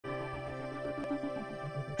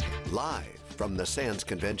Live from the Sands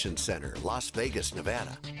Convention Center, Las Vegas,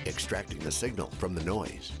 Nevada, extracting the signal from the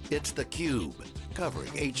noise. It's theCUBE, covering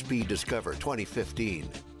HP Discover 2015.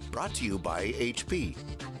 Brought to you by HP.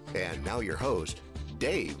 And now your host,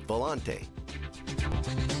 Dave Vellante.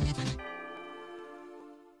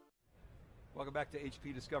 Welcome back to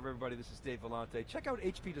HP Discover, everybody. This is Dave Vellante. Check out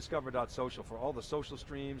hpdiscover.social for all the social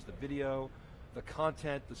streams, the video, the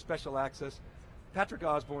content, the special access. Patrick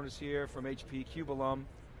Osborne is here from HP, CUBE alum,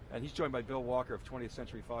 and he's joined by Bill Walker of 20th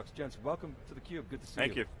Century Fox. Gents, welcome to theCUBE. Good to see you.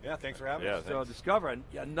 Thank you. Yeah, thanks for having us. So Discover, and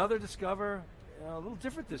another Discover, a little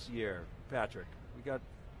different this year, Patrick. We got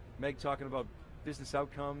Meg talking about business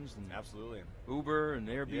outcomes and absolutely Uber and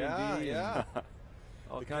Airbnb. Yeah. And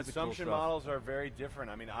all the kinds of cool consumption stuff. models are very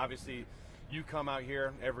different. I mean, obviously, you come out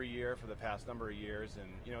here every year for the past number of years, and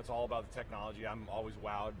it's all about the technology. I'm always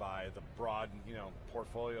wowed by the broad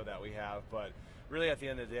portfolio that we have, but really at the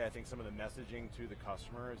end of the day, I think some of the messaging to the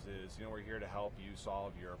customers is, we're here to help you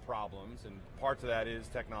solve your problems, and part of that is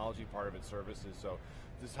technology, part of it's services. So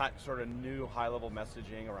this sort of new high-level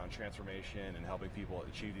messaging around transformation and helping people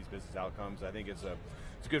achieve these business outcomes, I think it's a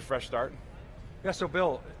good fresh start. Yeah, so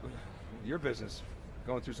Bill, your business,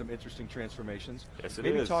 going through some interesting transformations. Yes, it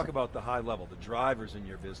Maybe is. talk about the high level, the drivers in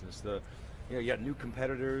your business. You got new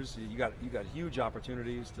competitors. You got huge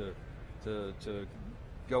opportunities to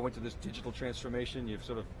go into this digital transformation. You've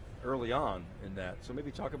sort of early on in that. So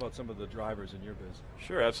maybe talk about some of the drivers in your business.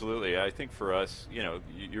 Sure, absolutely. I think for us,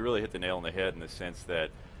 you really hit the nail on the head in the sense that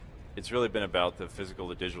it's really been about the physical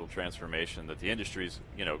to digital transformation that the industry's,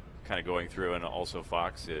 kind of going through, and also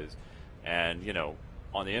Fox is. And,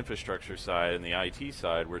 on the infrastructure side and the IT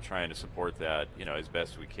side, we're trying to support that, as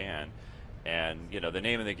best we can. And, the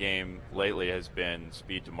name of the game lately has been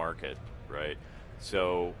speed to market, right?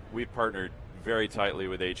 So we've partnered very tightly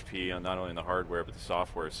with HP on not only the hardware but the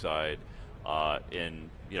software side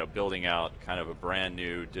in building out kind of a brand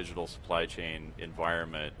new digital supply chain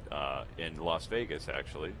environment in Las Vegas,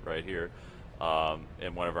 actually, right here,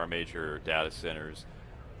 in one of our major data centers,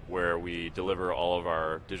 where we deliver all of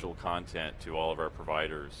our digital content to all of our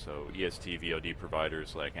providers, so EST, VOD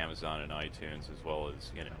providers like Amazon and iTunes, as well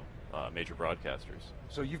as major broadcasters.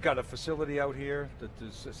 So you've got a facility out here that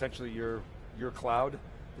is essentially your cloud.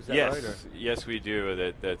 Is that yes, right? Or? Yes, we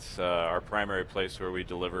do. That's our primary place where we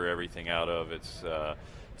deliver everything out of. It's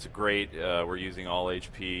great. We're using all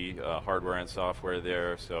HP hardware and software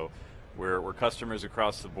there, so we're customers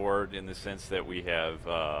across the board in the sense that we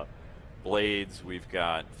have blades, we've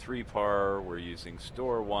got 3PAR, we're using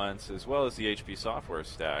Store Once, as well as the HP software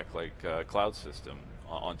stack, like Cloud System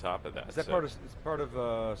on top of that. Is that part of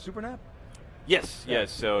SuperNAP? Yes,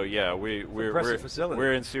 yes. So yeah, we're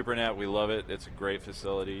in SuperNAP. We love it. It's a great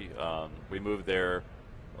facility. We moved there,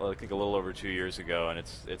 I think a little over 2 years ago, and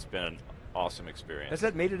it's been an awesome experience. Has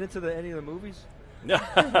that made it into any of the movies? No,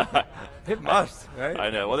 it must, right?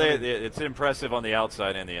 I know. Well, it's impressive on the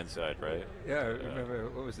outside and the inside, right? Yeah, remember,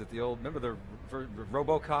 what was it, remember the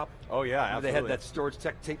RoboCop? Oh yeah, absolutely. They had that storage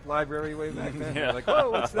tech tape library way back then. Yeah. Like,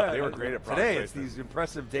 whoa, what's that? They were great at Today it's these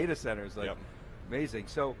impressive data centers, like amazing.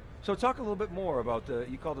 So talk a little bit more about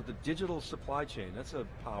you called it the digital supply chain. That's a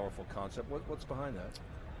powerful concept. What's behind that?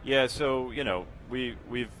 Yeah, so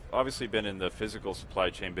we've obviously been in the physical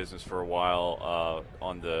supply chain business for a while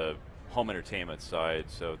on the home entertainment side,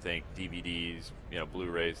 so think DVDs,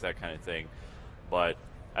 Blu-rays, that kind of thing. But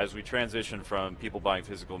as we transition from people buying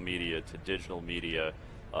physical media to digital media,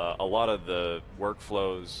 a lot of the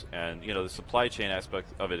workflows and the supply chain aspect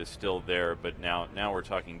of it is still there, but now we're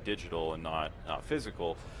talking digital and not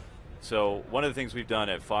physical. So one of the things we've done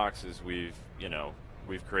at Fox is we've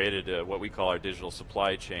created what we call our digital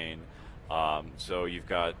supply chain. So you've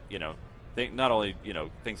got not only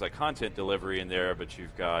things like content delivery in there, but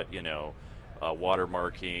you've got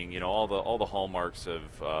watermarking, all the hallmarks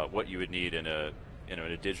of what you would need in a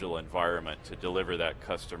digital environment to deliver that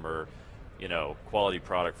customer quality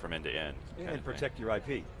product from end to end. And protect your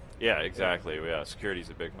IP. Yeah, exactly. Yeah, security's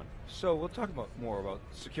a big one. So we'll talk more about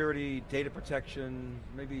security, data protection.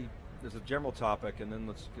 Maybe there's a general topic, and then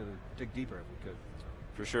let's dig deeper if we could.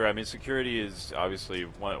 For sure. I mean, security is obviously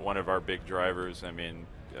one of our big drivers. I mean,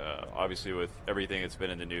 obviously with everything that's been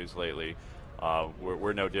in the news lately,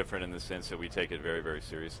 we're no different in the sense that we take it very, very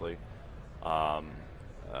seriously. On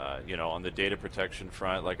the data protection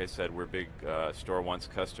front, like I said, we're big Store Once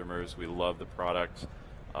customers. We love the product.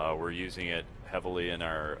 We're using it heavily in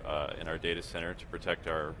our data center to protect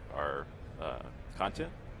our content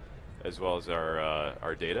as well as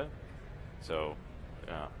our data. So,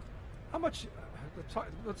 yeah. How much?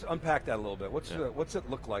 Let's unpack that a little bit. What's it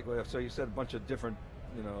look like? So you said a bunch of different,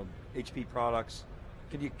 HP products.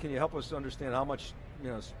 Can you help us understand how much,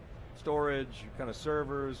 storage, what kind of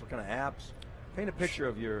servers, what kind of apps? Paint a picture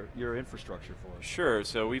of your infrastructure for us. Sure,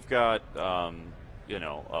 so we've got you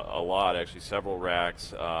know, a lot, actually several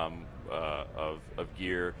racks of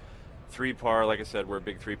gear. 3PAR, like I said, we're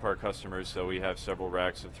big 3PAR customers, so we have several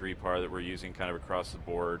racks of 3PAR that we're using kind of across the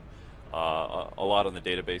board. A lot on the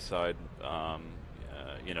database side,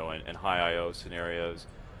 you know, and high I/O scenarios.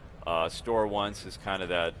 Store once is kind of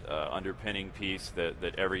that underpinning piece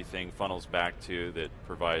that everything funnels back to, that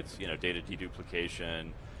provides, you know, data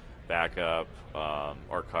deduplication, backup,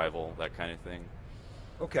 archival, that kind of thing.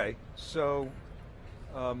 Okay, so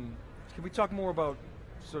can we talk more about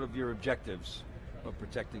sort of your objectives of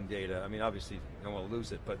protecting data? I mean, obviously you don't want to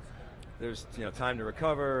lose it, but there's, you know, time to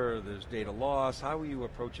recover, there's data loss. How are you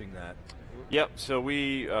approaching that? Yep, so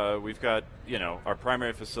we've got, you know, our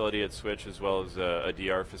primary facility at Switch as well as a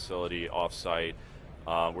DR facility off-site.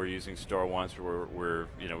 We're using Store Once, we're,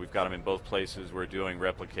 you know, we've got them in both places. We're doing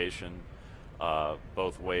replication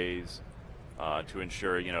both ways to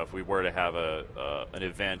ensure, you know, if we were to have an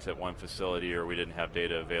event at one facility or we didn't have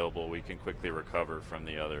data available, we can quickly recover from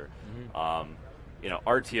the other. Mm-hmm. You know,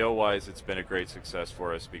 RTO-wise, it's been a great success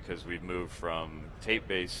for us because we've moved from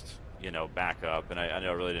tape-based, you know, backup, and I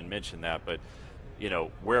know I really didn't mention that, but, you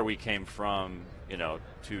know, where we came from, you know,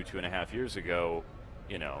 2.5 years ago,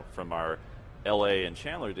 you know, from our LA and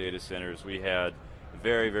Chandler data centers, we had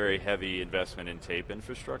very, very heavy investment in tape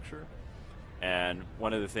infrastructure. And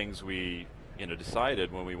one of the things we, you know,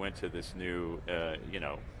 decided when we went to this new, you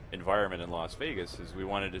know, environment in Las Vegas is we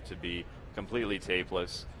wanted it to be completely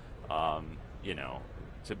tapeless, you know,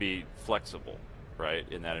 to be flexible, right,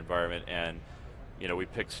 in that environment. And, you know, we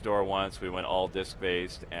picked Store Once, we went all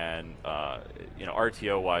disk-based, and, you know,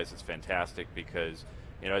 RTO-wise, it's fantastic because,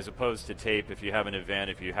 you know, as opposed to tape, if you have an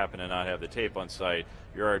event, if you happen to not have the tape on site,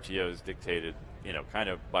 your RTO is dictated, you know, kind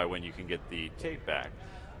of by when you can get the tape back.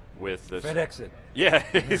 With the FedEx it. Yeah,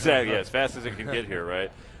 exactly, yeah, as fast as it can get here,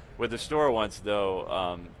 right? With the Store Once,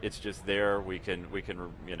 though, it's just there. We can,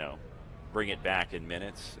 you know, bring it back in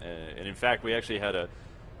minutes. And in fact, we actually had a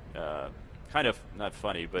kind of, not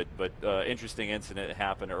funny, but interesting incident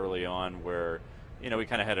happened early on where, you know, we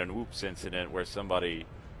kind of had an oops incident where somebody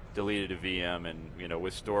deleted a VM, and, you know,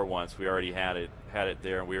 with Store Once, we already had it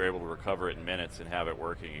there, and we were able to recover it in minutes and have it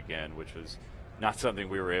working again, which was not something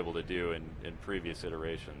we were able to do in previous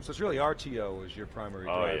iterations. So it's really RTO is your primary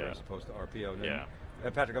driver as opposed to RPO. And, yeah.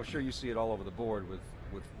 And Patrick, I'm sure you see it all over the board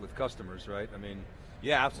with customers, right? I mean,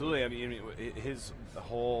 yeah, absolutely. I mean, his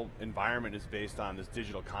whole environment is based on this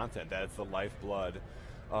digital content. That's the lifeblood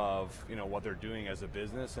of, you know, what they're doing as a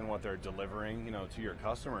business and what they're delivering, you know, to your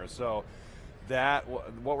customers. So that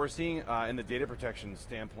what we're seeing in the data protection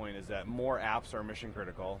standpoint is that more apps are mission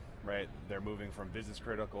critical, right? They're moving from business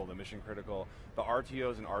critical to mission critical. The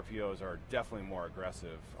RTOs and RPOs are definitely more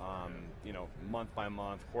aggressive. You know, month by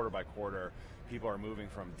month, quarter by quarter, people are moving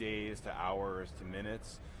from days to hours to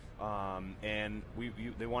minutes. And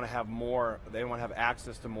they want to have more. They want to have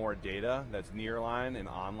access to more data that's nearline and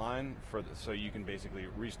online, so you can basically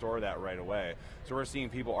restore that right away. So we're seeing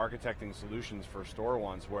people architecting solutions for Store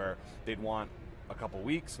Once where they'd want a couple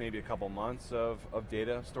weeks, maybe a couple months of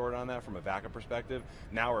data stored on that from a backup perspective.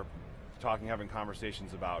 Now we're having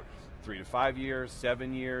conversations about 3 to 5 years,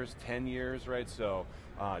 7 years, 10 years, right? So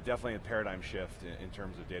definitely a paradigm shift in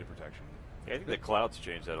terms of data protection. Yeah, I think the cloud's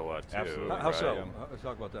changed that a lot too. Absolutely. How so? Let's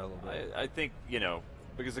talk about that a little bit. I think, you know,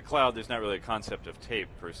 because the cloud, there's not really a concept of tape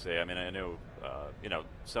per se. I mean, I know, you know,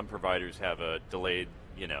 some providers have a delayed,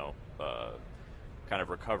 you know, kind of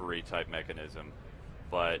recovery type mechanism,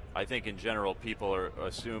 but I think in general people are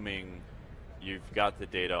assuming you've got the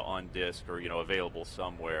data on disk or, you know, available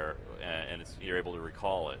somewhere, and you're able to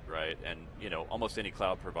recall it, right? And, you know, almost any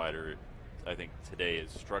cloud provider, I think today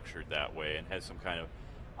is structured that way and has some kind of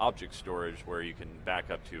object storage where you can back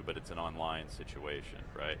up to, but it's an online situation,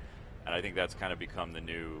 right? And I think that's kind of become the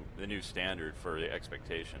new standard for the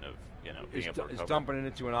expectation of, you know, being able to recover. It's dumping it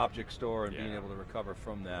into an object store and being able to recover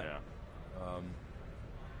from that. Yeah.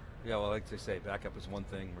 Yeah, well, like they say, backup is one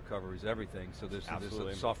thing, recovery is everything. So there's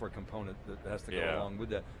a software component that has to go along with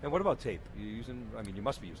that. And what about tape? You using? I mean, you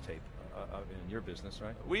must be using tape in your business,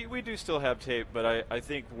 right? We do still have tape, but I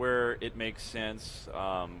think where it makes sense,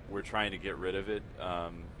 we're trying to get rid of it.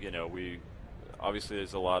 You know, obviously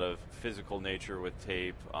there's a lot of physical nature with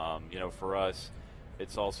tape. You know, for us,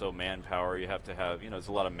 it's also manpower. You have to have, you know, there's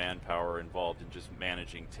a lot of manpower involved in just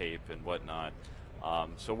managing tape and whatnot.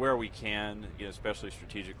 So where we can, you know, especially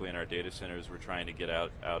strategically in our data centers, we're trying to get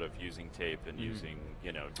out of using tape and using,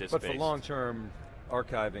 you know, disk-based. But for long-term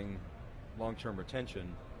archiving, long-term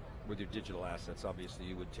retention, with your digital assets, obviously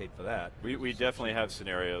you would tape for that. We definitely have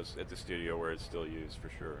scenarios at the studio where it's still used for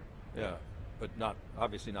sure. Yeah, but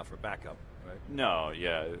obviously not for backup, right? No,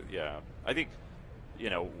 yeah. I think,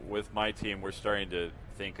 with my team, we're starting to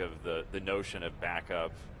think of the notion of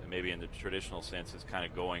backup, maybe in the traditional sense, is kind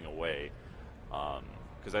of going away.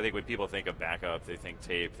 Because I think when people think of backup, they think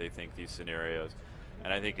tape, they think these scenarios,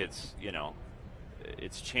 and I think it's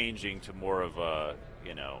it's changing to more of a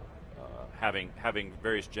having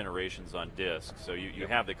various generations on disk. So you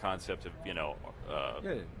have the concept of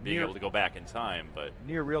being able to go back in time, but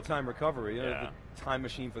near real-time recovery, the time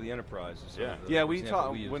machine for the enterprise.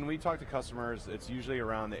 When we talk to customers, it's usually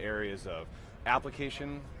around the areas of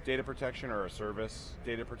application data protection or a service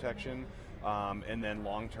data protection, and then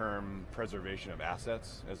long-term preservation of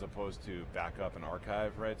assets as opposed to backup and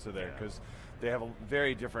archive, right? So because they have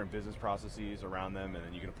very different business processes around them, and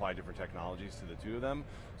then you can apply different technologies to the two of them.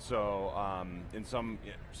 So in some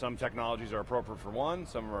technologies are appropriate for one,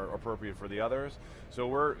 some are appropriate for the others. So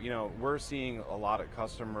we're seeing a lot of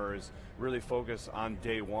customers really focus on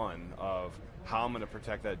day one of how I'm going to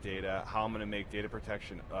protect that data, how I'm going to make data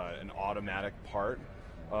protection an automatic part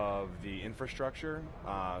of the infrastructure,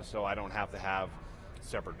 so I don't have to have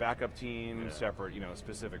separate backup teams, separate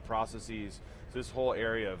specific processes. So this whole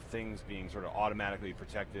area of things being sort of automatically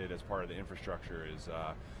protected as part of the infrastructure is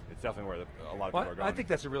it's definitely where a lot of people are going. I think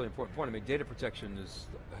that's a really important point. I mean, data protection has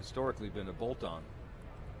historically been a bolt-on,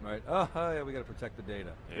 right? Oh, yeah, we got to protect the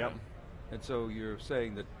data. Yep. And so you're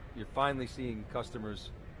saying that you're finally seeing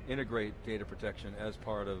customers integrate data protection as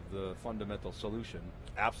part of the fundamental solution.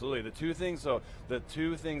 Absolutely. The two things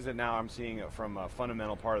that now I'm seeing from a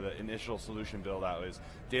fundamental part of the initial solution build out is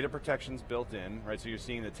data protection's built in, right? So you're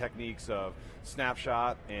seeing the techniques of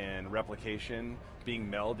snapshot and replication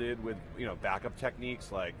being melded with backup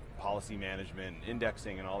techniques like policy management,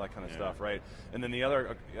 indexing, and all that kind of stuff, right? And then the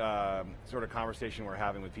other sort of conversation we're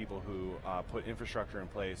having with people who put infrastructure in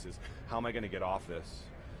place is, how am I going to get off this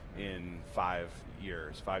in 5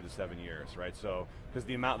 to 7 years, right? So, because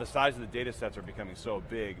the size of the data sets are becoming so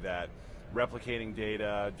big that replicating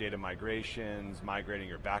data migrations, migrating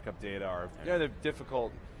your backup data are they're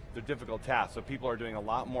difficult tasks. So people are doing a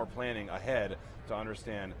lot more planning ahead to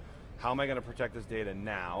understand, how am I going to protect this data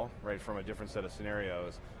now, right, from a different set of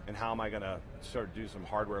scenarios, and how am I going to sort of do some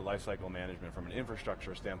hardware lifecycle management from an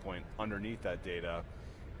infrastructure standpoint underneath that data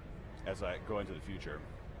as I go into the future.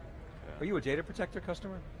 Are you a data protector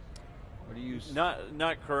customer? Or do you use? Not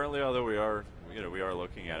currently, although we are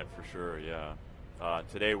looking at it for sure. Yeah.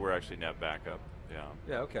 Today we're actually net backup. Yeah.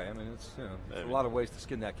 Yeah. Okay. I mean, it's there's a lot of ways to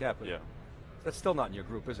skin that cat, but that's still not in your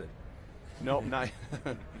group, is it? Nope, not.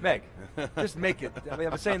 Meg, just make it. I mean,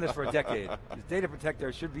 I've been saying this for a decade. Data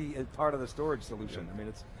protector should be a part of the storage solution. I mean,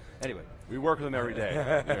 it's anyway. We work with them every day.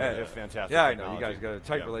 They're fantastic. Yeah, I know. You guys got a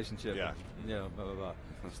tight relationship. Yeah. And, blah, blah, blah.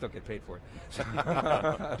 Just don't get paid for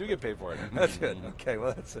it. Do get paid for it. That's good. Okay,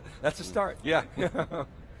 well that's a start. Yeah.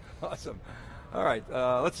 Awesome. All right,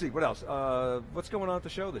 let's see, what else? What's going on at the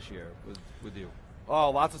show this year with you? Oh,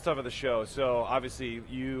 lots of stuff at the show. So obviously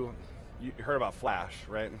you heard about Flash,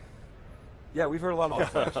 right? Yeah, we've heard a lot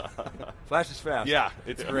about Flash. Flash is fast. Yeah,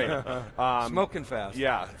 it's great. Smoking fast.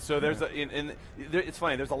 Yeah, so it's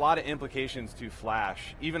funny, there's a lot of implications to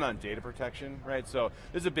Flash, even on data protection, right? So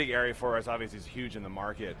this is a big area for us, obviously it's huge in the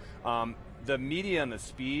market. The media and the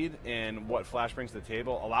speed and what Flash brings to the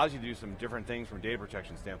table allows you to do some different things from a data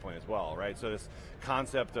protection standpoint as well, right? So this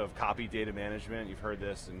concept of copy data management, you've heard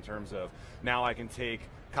this in terms of, now I can take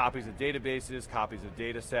copies of databases, copies of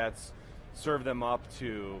data sets, serve them up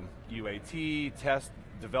to UAT, test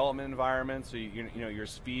development environments, so your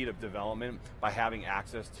speed of development by having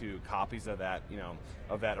access to copies of that,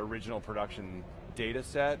 of that original production data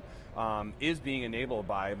set is being enabled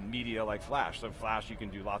by media like Flash. So Flash, you can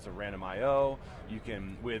do lots of random I/O. You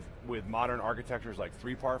can, with modern architectures like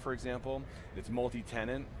 3PAR, for example, it's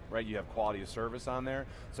multi-tenant, right? You have quality of service on there.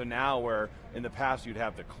 So now, where in the past you'd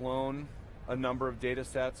have to clone a number of data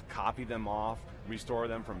sets, copy them off, restore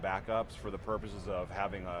them from backups for the purposes of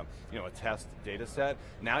having a test data set.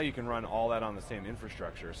 Now you can run all that on the same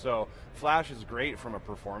infrastructure. So Flash is great from a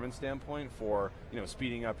performance standpoint for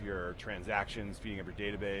speeding up your transactions, speeding up your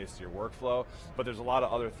database, your workflow, but there's a lot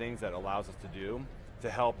of other things that allows us to do to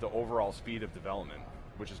help the overall speed of development,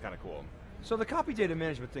 which is kind of cool. So the copy data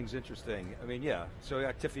management thing's interesting. I mean, yeah, so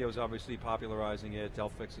Actifio's obviously popularizing it,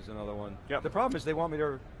 Delphix is another one. Yep. The problem is they want me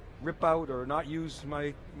to rip out or not use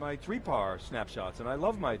my 3PAR snapshots, and I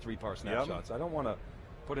love my 3PAR snapshots. I don't want to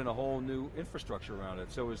put in a whole new infrastructure around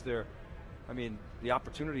it. So is there, I mean, the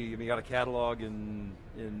opportunity, I mean, you got a catalog in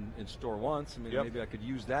store once, I mean, Yep. maybe I could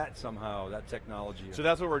use that somehow, that technology. So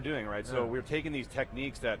that's what we're doing, right? Yeah. So we're taking these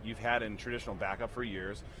techniques that you've had in traditional backup for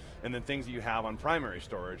years, and then things that you have on primary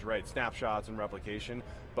storage, right? Snapshots and replication,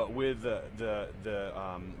 but with the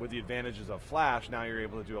advantages of flash, now you're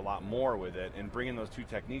able to do a lot more with it, and bringing those two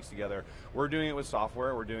techniques together. We're doing it with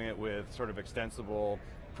software, we're doing it with sort of extensible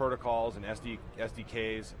protocols and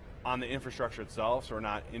SDKs on the infrastructure itself, so we're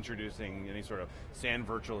not introducing any sort of SAN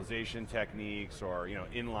virtualization techniques or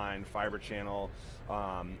inline fiber channel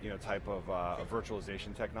type of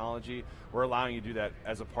virtualization technology. We're allowing you to do that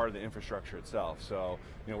as a part of the infrastructure itself. So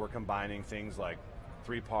we're combining things like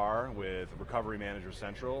 3PAR with Recovery Manager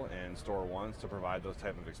Central and Store Once to provide those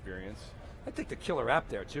type of experience. I think the killer app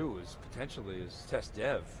there too is potentially test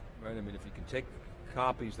dev, right? I mean, if you can take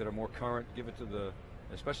copies that are more current, give it to the,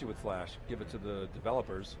 especially with Flash, give it to the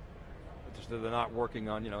developers, so they're not working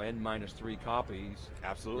on N-3 copies.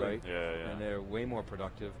 Absolutely. Right? Yeah. And they're way more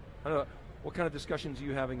productive. I don't know, what kind of discussions are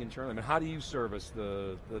you having internally? I mean, how do you service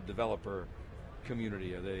the developer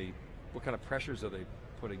community? What kind of pressures are they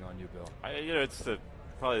putting on you, Bill? It's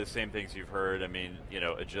probably the same things you've heard. I mean,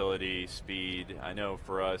 agility, speed. I know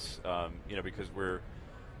for us, because we're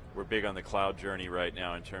big on the cloud journey right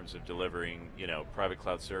now in terms of delivering, private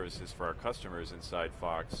cloud services for our customers inside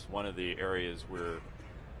Fox. One of the areas we're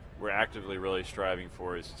actively really striving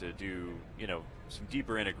for is to do, some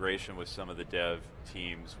deeper integration with some of the dev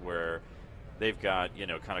teams where they've got,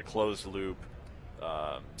 kind of closed loop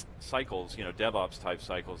cycles, DevOps type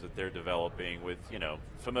cycles that they're developing with,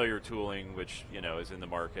 familiar tooling, which, is in the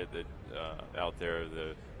market that out there,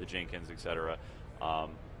 the Jenkins, et cetera.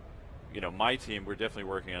 My team, we're definitely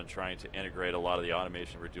working on trying to integrate a lot of the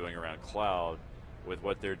automation we're doing around cloud with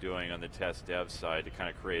what they're doing on the test dev side to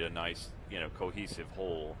kind of create a nice, cohesive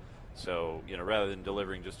whole. So, rather than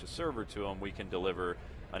delivering just a server to them, we can deliver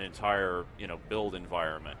an entire, build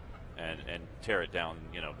environment and tear it down,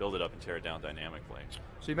 build it up and tear it down dynamically.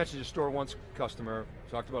 So you mentioned your Store Once customer,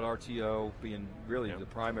 talked about RTO being really the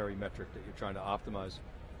primary metric that you're trying to optimize.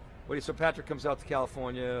 So Patrick comes out to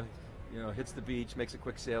California, hits the beach, makes a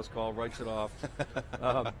quick sales call, writes it off.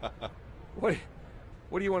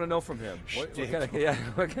 What do you want to know from him? What kind of,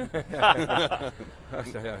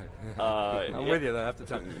 I'm with you half the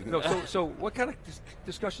time. No, so what kind of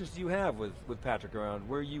discussions do you have with Patrick around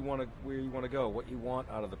where you want to go, what you want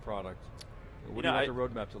out of the product? What do you want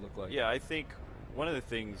the roadmap to look like? Yeah, I think one of the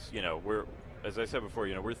things, we're, as I said before,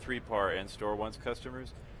 we're 3PAR and Store Once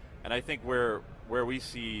customers, and I think where we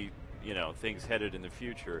see, things headed in the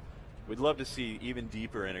future, we'd love to see even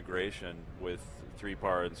deeper integration with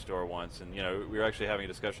 3PAR and Store Once. And we were actually having a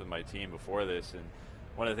discussion with my team before this, and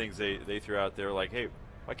one of the things they threw out there, like, hey,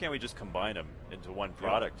 why can't we just combine them into one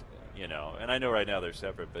product? And I know right now they're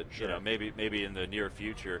separate, but sure. maybe in the near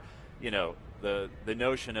future, the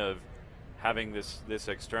notion of having this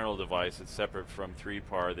external device that's separate from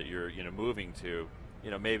 3PAR that you're moving to,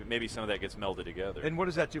 maybe some of that gets melded together. And what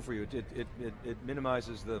does that do for you? It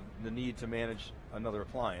minimizes the need to manage another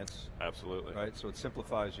appliance. Absolutely. Right, so it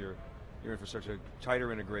simplifies your infrastructure,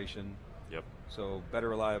 tighter integration. Yep. So better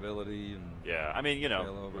reliability and yeah, I mean,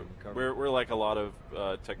 we're like a lot of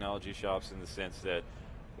technology shops in the sense that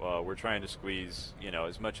we're trying to squeeze,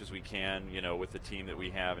 as much as we can, with the team that we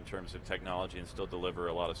have in terms of technology and still deliver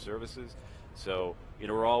a lot of services. So,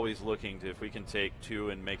 we're always looking to, if we can take two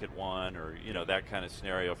and make it one, or, that kind of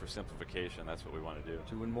scenario for simplification, that's what we want to do.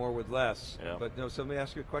 Doing more with less. Yeah. But no, so let me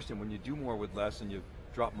ask you a question. When you do more with less and you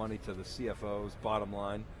drop money to the CFO's bottom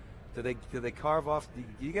line, do they carve off,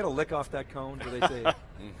 do you get a lick off that cone? Do they say,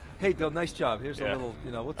 hey Bill, nice job, here's a little,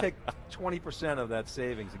 we'll take 20% of that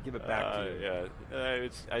savings and give it back to you.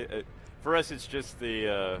 Yeah, for us it's just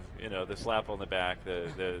the, the slap on the back,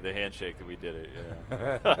 the handshake that we did it.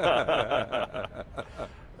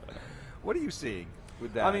 What are you seeing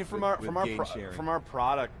with that? I mean, from our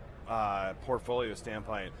product portfolio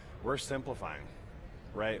standpoint, we're simplifying,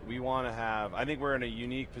 right? We want to have, I think we're in a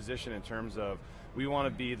unique position in terms of, we want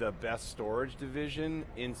to be the best storage division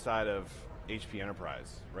inside of HP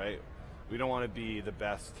Enterprise, right? We don't want to be the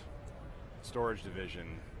best storage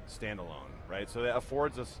division standalone, right? So that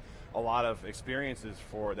affords us a lot of experiences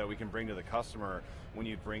that we can bring to the customer when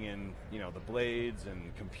you bring in, the blades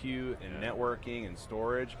and compute and networking and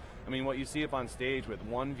storage. I mean, what you see up on stage with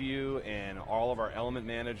OneView and all of our element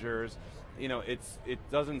managers you know, it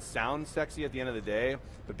doesn't sound sexy at the end of the day,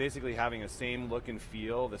 but basically having the same look and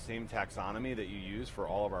feel, the same taxonomy that you use for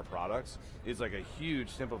all of our products is like a huge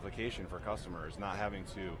simplification for customers, not having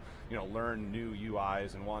to, you know, learn new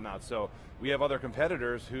UIs and whatnot. So we have other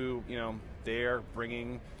competitors who, you know, they're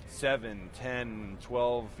bringing 7, 10,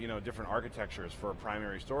 12, you know, different architectures for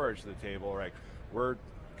primary storage to the table, right? We're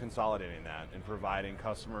consolidating that and providing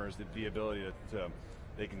customers the ability to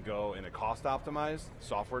they can go in a cost optimized,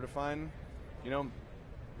 software defined, you know,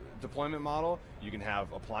 deployment model. You can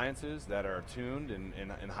have appliances that are tuned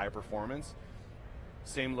and high performance.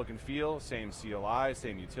 Same look and feel, same CLI,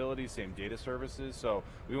 same utilities, same data services. So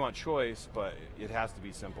we want choice, but it has to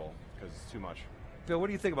be simple because it's too much. Bill, what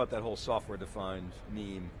do you think about that whole software defined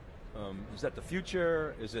meme? Is that the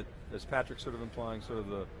future? Is it, as Patrick's sort of implying, sort of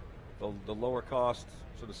the lower cost,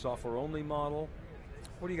 sort of software only model?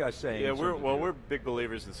 What are you guys saying? Yeah, we're big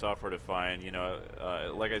believers in software defined. You know,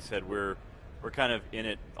 like I said, we're kind of in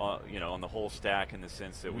it, you know, on the whole stack in the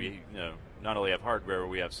sense that we, you know, not only have hardware, but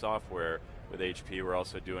we have software. With HP, we're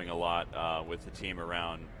also doing a lot with the team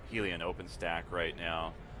around Helion OpenStack right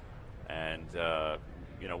now, and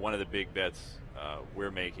you know, one of the big bets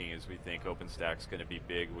we're making is we think OpenStack's going to be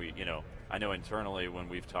big. You know, I know internally when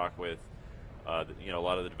we've talked with, you know, a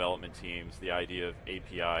lot of the development teams, the idea of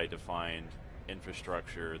API defined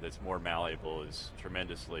infrastructure that's more malleable is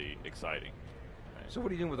tremendously exciting. Right? So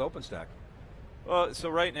what are you doing with OpenStack? Well, so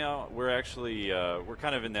right now we're actually we're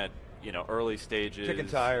kind of in that, you know, early stages. Kicking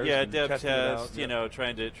tires. Yeah, dev test. Out, you know,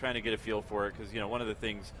 trying to get a feel for it, because, you know, one of the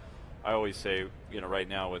things I always say, you know, right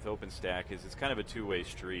now with OpenStack is it's kind of a two-way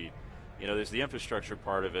street. You know, there's the infrastructure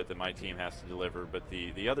part of it that my team has to deliver, but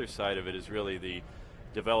the other side of it is really the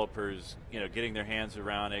developers, you know, getting their hands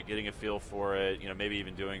around it, getting a feel for it, you know, maybe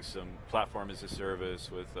even doing some platform as a service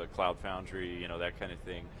with Cloud Foundry, you know, that kind of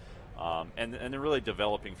thing. And then really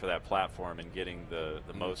developing for that platform and getting the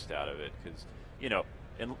most out of it, because, you know,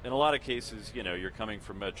 in a lot of cases, you know, you're coming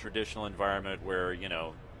from a traditional environment where, you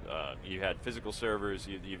know, you had physical servers,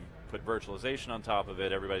 you put virtualization on top of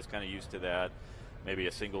it, everybody's kind of used to that, maybe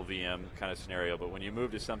a single VM kind of scenario, but when you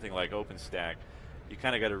move to something like OpenStack, you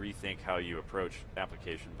kind of got to rethink how you approach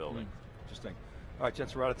application building. Interesting. All right,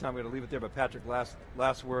 gents, we're out of time. We're going to leave it there, but Patrick,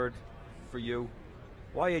 last word for you.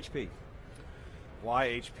 Why HP? Why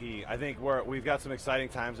HP? I think we've got some exciting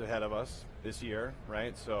times ahead of us this year,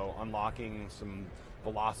 right? So unlocking some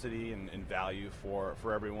velocity and value for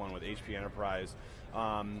everyone with HP Enterprise.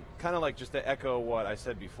 Kind of like just to echo what I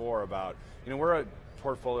said before about, you know, we're a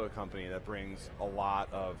portfolio company that brings a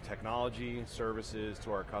lot of technology, services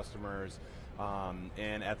to our customers,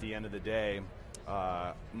 and at the end of the day,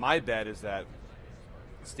 my bet is that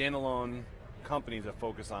standalone companies that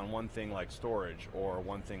focus on one thing like storage or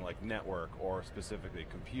one thing like network or specifically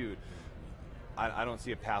compute, I don't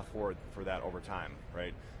see a path forward for that over time,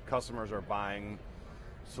 right? Customers are buying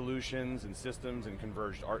solutions and systems and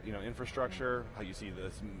converged infrastructure, how you see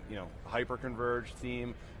this, you know, hyper-converged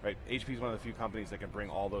theme, right? HP is one of the few companies that can bring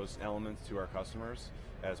all those elements to our customers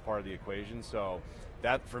as part of the equation. So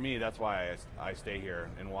that, for me, that's why I stay here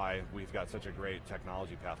and why we've got such a great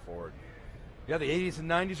technology path forward. Yeah, the 80s and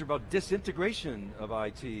 90s are about disintegration of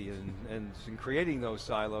IT and creating those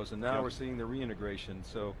silos, and now we're seeing the reintegration.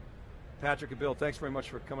 So, Patrick and Bill, thanks very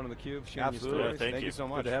much for coming on theCUBE, sharing your stories. Thank you so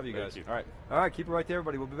much. Good to have you guys. You. All right, keep it right there,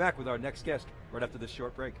 everybody. We'll be back with our next guest right after this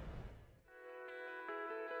short break.